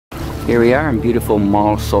Here we are in beautiful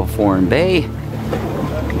Marsalforn Bay,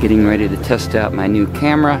 getting ready to test out my new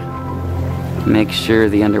camera. Make sure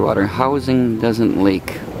the underwater housing doesn't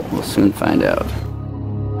leak. We'll soon find out.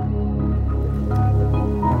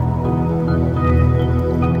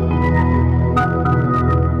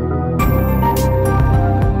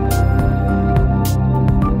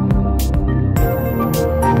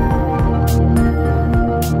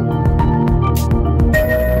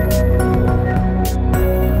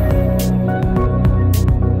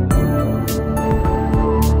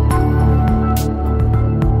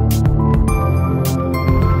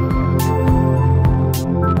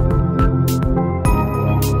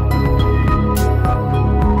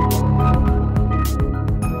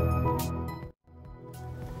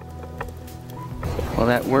 Well,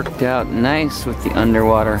 that worked out nice with the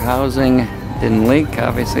underwater housing. Didn't leak.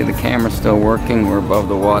 Obviously the camera's still working. We're above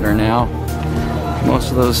the water now. Most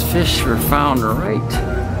of those fish were found right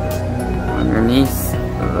underneath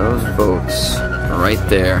those boats. Right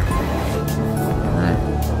there.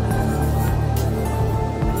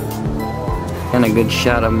 And a good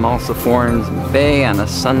shot of Malsalforn Bay on a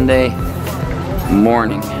Sunday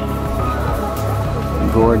morning.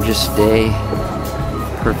 Gorgeous day.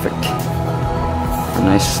 Perfect. A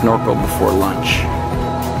nice snorkel before lunch.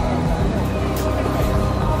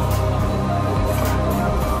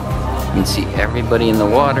 You can see everybody in the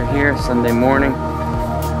water here Sunday morning.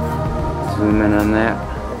 Zoom in on that.